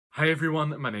Hi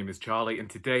everyone, my name is Charlie and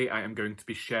today I am going to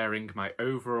be sharing my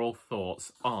overall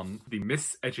thoughts on The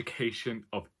Miseducation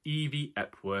of Evie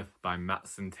Epworth by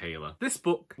Matson Taylor. This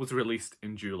book was released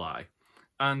in July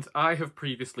and I have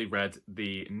previously read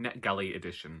the NetGalley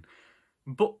edition,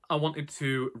 but I wanted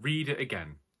to read it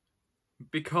again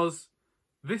because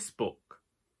this book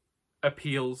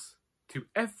appeals to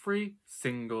every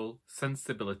single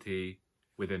sensibility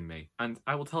within me, and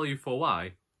I will tell you for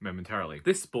why momentarily.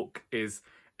 This book is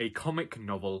a comic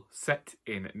novel set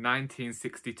in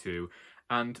 1962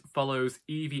 and follows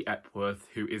Evie Epworth,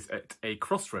 who is at a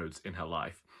crossroads in her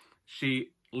life.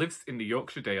 She lives in the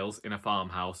Yorkshire Dales in a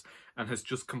farmhouse and has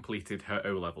just completed her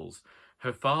O-levels.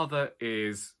 Her father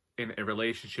is in a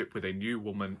relationship with a new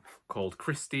woman called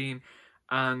Christine,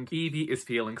 and Evie is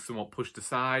feeling somewhat pushed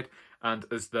aside, and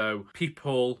as though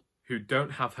people who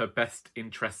don't have her best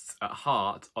interests at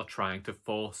heart are trying to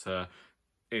force her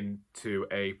into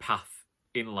a path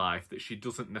in life that she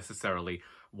doesn't necessarily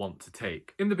want to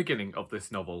take. In the beginning of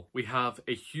this novel, we have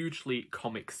a hugely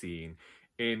comic scene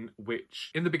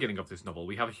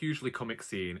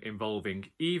involving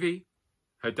Evie,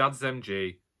 her dad's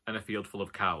MG, and a field full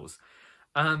of cows.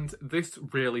 And this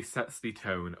really sets the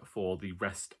tone for the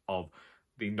rest of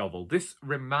the novel. This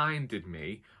reminded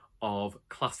me of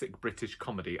classic British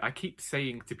comedy. I keep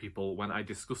saying to people when I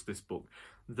discuss this book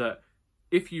that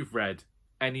if you've read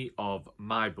any of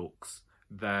my books,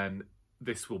 then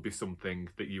this will be something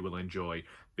that you will enjoy,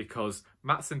 because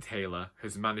Matson Taylor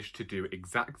has managed to do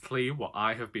exactly what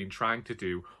I have been trying to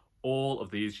do all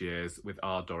of these years with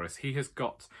Our Doris. He has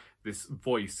got this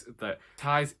voice that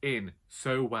ties in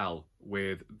so well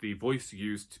with the voice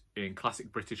used in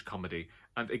classic British comedy.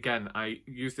 And again, I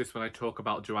use this when I talk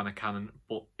about Joanna Cannon,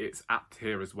 but it's apt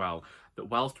here as well, that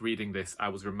whilst reading this, I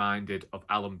was reminded of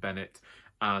Alan Bennett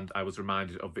and I was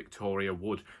reminded of Victoria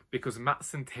Wood, because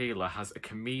Matson Taylor has a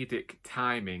comedic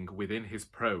timing within his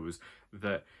prose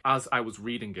that as I was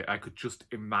reading it, I could just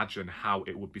imagine how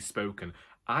it would be spoken.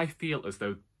 I feel as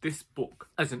though this book,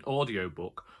 as an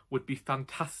audiobook, would be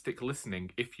fantastic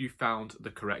listening if you found the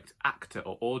correct actor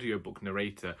or audiobook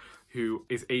narrator who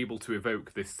is able to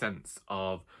evoke this sense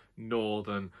of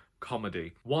northern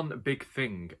comedy. One big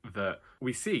thing that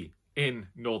we see in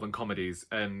northern comedies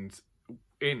and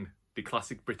in the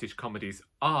classic British comedies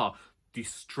are the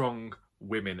strong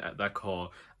women at their core,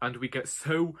 and we get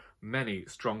so many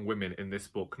strong women in this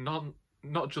book,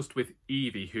 not just with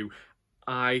Evie, who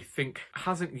I think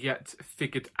hasn't yet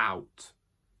figured out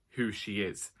who she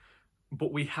is,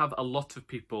 but we have a lot of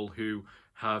people who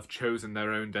have chosen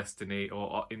their own destiny or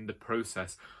are in the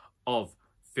process of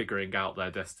figuring out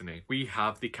their destiny. We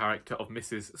have the character of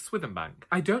Mrs Swithenbank.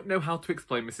 I don't know how to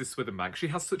explain Mrs Swithenbank. She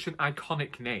has such an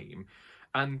iconic name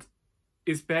and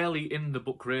is barely in the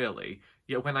book really,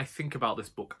 yet when I think about this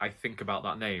book, I think about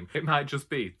that name. It might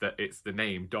just be that it's the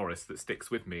name Doris that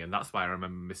sticks with me, and that's why I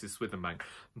remember Mrs Swithenbank.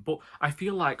 But I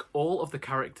feel like all of the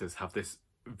characters have this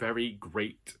very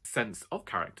great sense of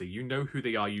character. You know who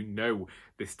they are, you know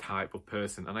this type of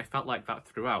person, and I felt like that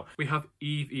throughout. We have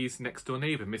Evie's next door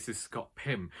neighbour, Mrs Scott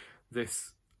Pym,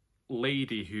 this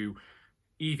lady who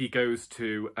Evie goes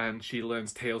to and she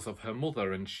learns tales of her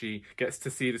mother, and she gets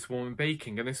to see this woman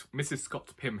baking, and this Mrs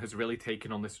Scott Pym has really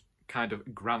taken on this kind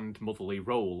of grandmotherly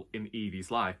role in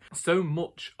Evie's life. So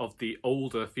much of the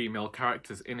older female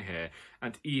characters in here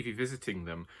and Evie visiting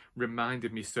them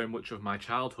reminded me so much of my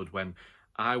childhood, when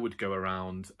I would go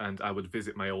around and I would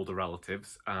visit my older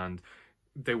relatives, and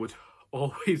there would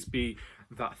always be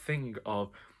that thing of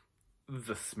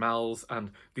the smells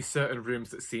and the certain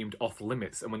rooms that seemed off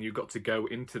limits, and when you got to go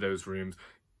into those rooms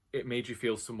it made you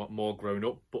feel somewhat more grown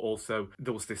up, but also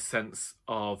there was this sense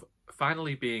of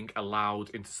finally being allowed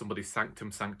into somebody's sanctum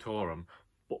sanctorum,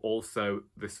 but also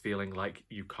this feeling like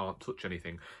you can't touch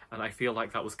anything. And I feel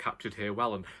like that was captured here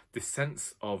well, and this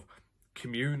sense of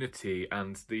community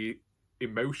and the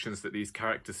emotions that these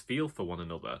characters feel for one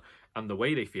another and the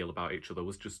way they feel about each other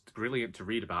was just brilliant to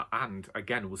read about, and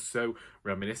again was so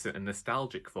reminiscent and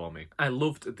nostalgic for me. I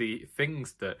loved the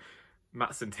things that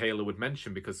Matson Taylor would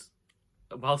mention, because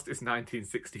whilst it's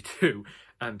 1962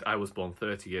 and I was born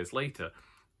 30 years later,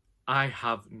 I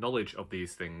have knowledge of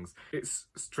these things. It's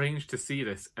strange to see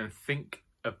this and think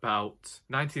about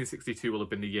 1962 will have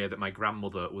been the year that my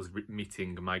grandmother was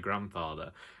meeting my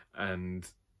grandfather, and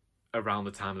around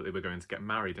the time that they were going to get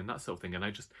married and that sort of thing. And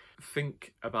I just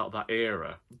think about that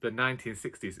era. The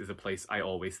 1960s is a place I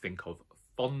always think of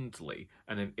fondly,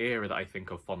 and an era that I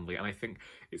think of fondly, and I think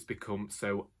it's become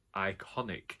so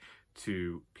iconic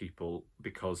to people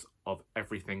because of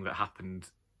everything that happened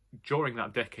during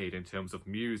that decade in terms of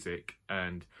music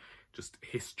and just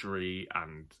history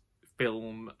and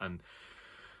film and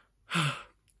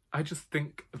I just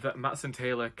think that Matson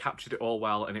Taylor captured it all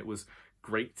well, and it was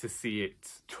great to see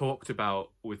it talked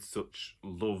about with such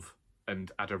love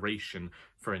and adoration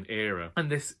for an era. And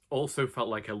this also felt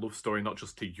like a love story not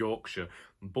just to Yorkshire,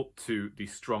 but to the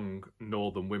strong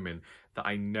northern women that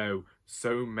I know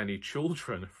so many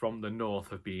children from the north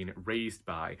have been raised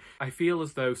by. I feel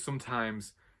as though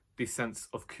sometimes the sense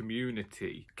of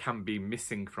community can be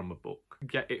missing from a book,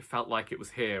 yet it felt like it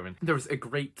was here. And there was a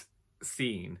great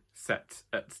scene set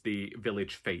at the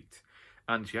village fete.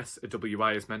 And yes, a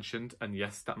WI is mentioned, and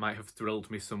yes, that might have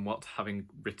thrilled me somewhat, having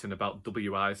written about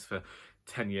WIs for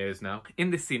 10 years now.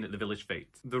 In this scene at the village fete,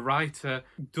 the writer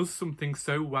does something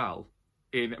so well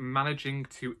in managing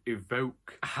to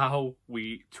evoke how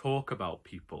we talk about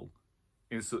people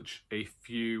in such a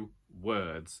few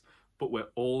words, but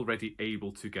we're already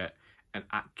able to get an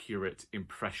accurate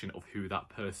impression of who that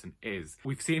person is.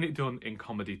 We've seen it done in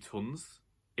comedy tons.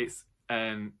 It's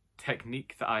an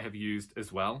technique that I have used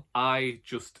as well. I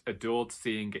just adored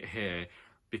seeing it here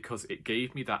because it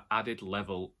gave me that added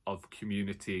level of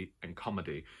community and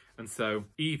comedy. And so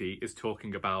Evie is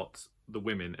talking about the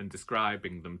women and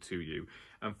describing them to you.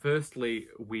 And firstly,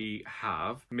 we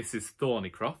have Mrs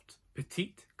Thornycroft,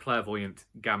 petite, clairvoyant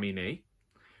gamine.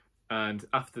 And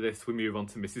after this, we move on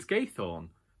to Mrs Gaythorne,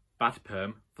 bad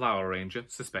perm, flower arranger,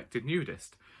 suspected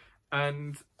nudist.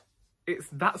 And it's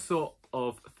that sort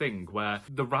of thing where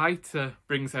the writer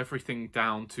brings everything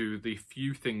down to the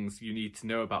few things you need to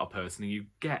know about a person and you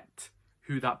get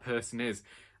who that person is.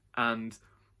 And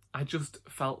I just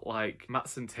felt like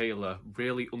Matson Taylor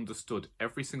really understood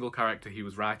every single character he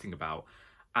was writing about,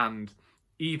 and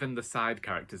even the side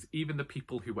characters, even the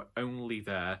people who were only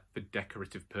there for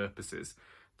decorative purposes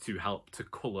to help to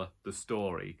colour the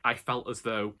story. I felt as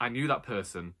though I knew that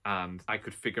person and I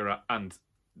could figure out, and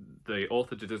the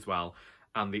author did as well,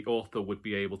 and the author would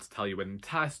be able to tell you an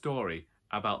entire story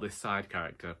about this side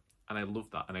character. And I love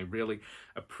that, and I really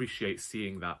appreciate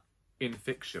seeing that in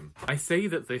fiction. I say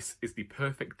that this is the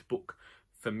perfect book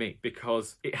for me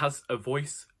because it has a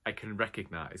voice I can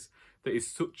recognise that is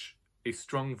such a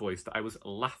strong voice that I was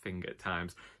laughing at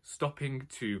times, stopping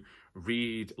to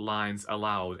read lines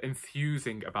aloud,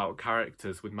 enthusing about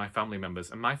characters with my family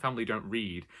members, and my family don't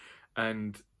read.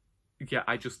 And yeah,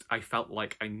 I felt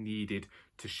like I needed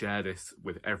to share this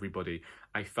with everybody.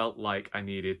 I felt like I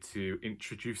needed to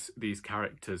introduce these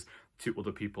characters to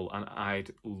other people, and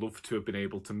I'd love to have been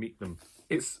able to meet them.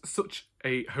 It's such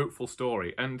a hopeful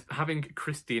story, and having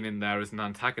Christine in there as an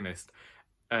antagonist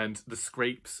and the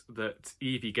scrapes that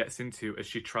Evie gets into as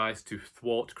she tries to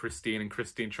thwart Christine and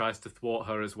Christine tries to thwart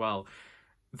her as well,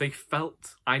 they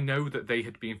felt, I know that they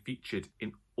had been featured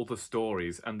in other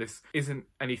stories, and this isn't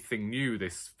anything new,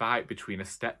 this fight between a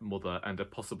stepmother and a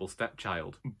possible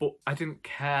stepchild. But I didn't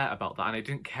care about that, and I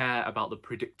didn't care about the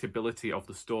predictability of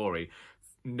the story,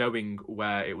 knowing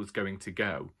where it was going to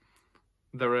go.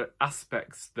 There are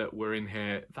aspects that were in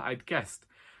here that I'd guessed,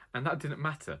 and that didn't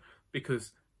matter,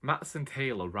 because Matson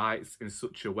Taylor writes in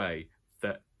such a way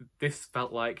that this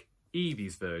felt like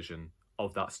Evie's version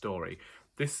of that story.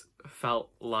 This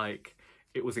felt like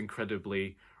it was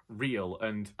incredibly real,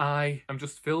 and I am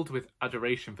just filled with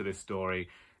adoration for this story,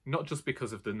 not just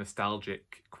because of the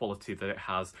nostalgic quality that it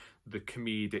has, the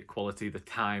comedic quality, the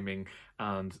timing,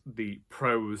 and the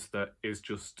prose that is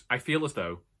just... I feel as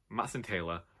though Matson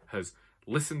Taylor has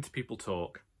listened to people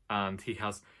talk, and he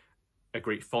has a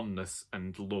great fondness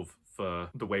and love for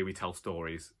the way we tell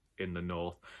stories in the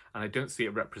North, and I don't see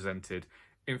it represented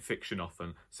in fiction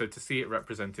often. So to see it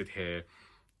represented here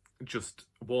just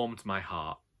warmed my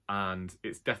heart, and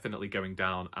it's definitely going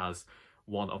down as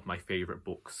one of my favourite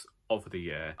books of the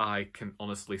year. I can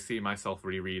honestly see myself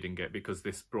rereading it because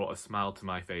this brought a smile to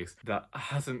my face that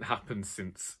hasn't happened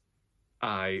since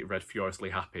I read Furiously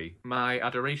Happy. My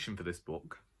adoration for this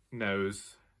book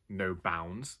knows no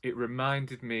bounds. It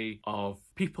reminded me of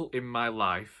people in my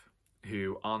life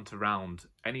who aren't around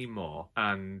anymore,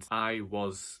 and I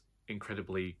was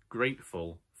incredibly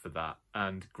grateful for that,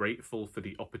 and grateful for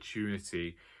the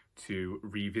opportunity to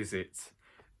revisit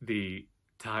the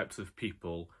types of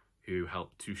people who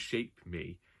helped to shape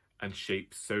me and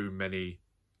shape so many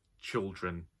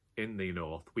children in the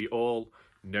North. We all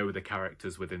know the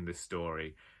characters within this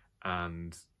story,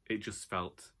 and it just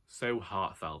felt so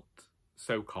heartfelt,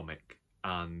 so comic,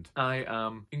 and I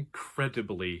am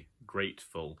incredibly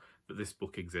grateful that this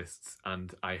book exists,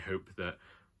 and I hope that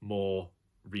more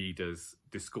readers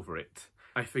discover it.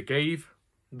 I forgave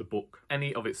the book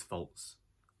any of its faults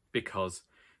because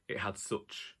it had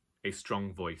such a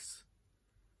strong voice,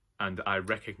 and I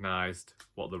recognised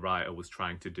what the writer was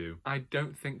trying to do. I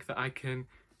don't think that I can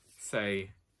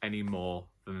say any more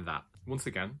than that. Once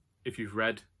again, if you've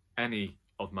read any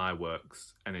of my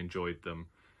works and enjoyed them,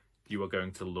 you are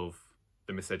going to love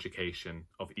The Miseducation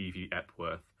of Evie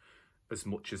Epworth as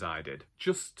much as I did.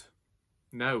 Just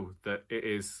know that it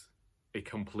is a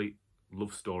complete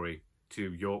love story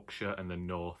to Yorkshire and the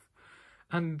North.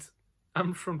 And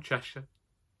I'm from Cheshire,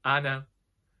 I know,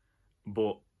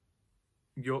 but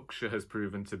Yorkshire has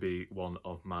proven to be one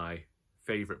of my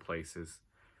favourite places,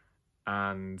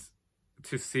 and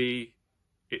to see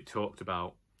it talked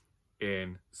about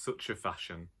in such a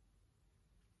fashion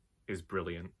is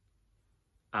brilliant,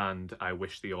 and I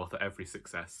wish the author every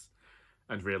success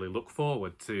and really look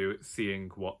forward to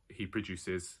seeing what he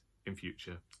produces in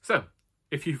future. So,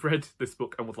 if you've read this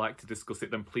book and would like to discuss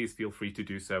it, then please feel free to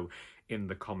do so in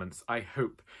the comments. I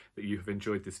hope that you have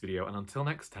enjoyed this video, and until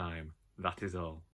next time, that is all.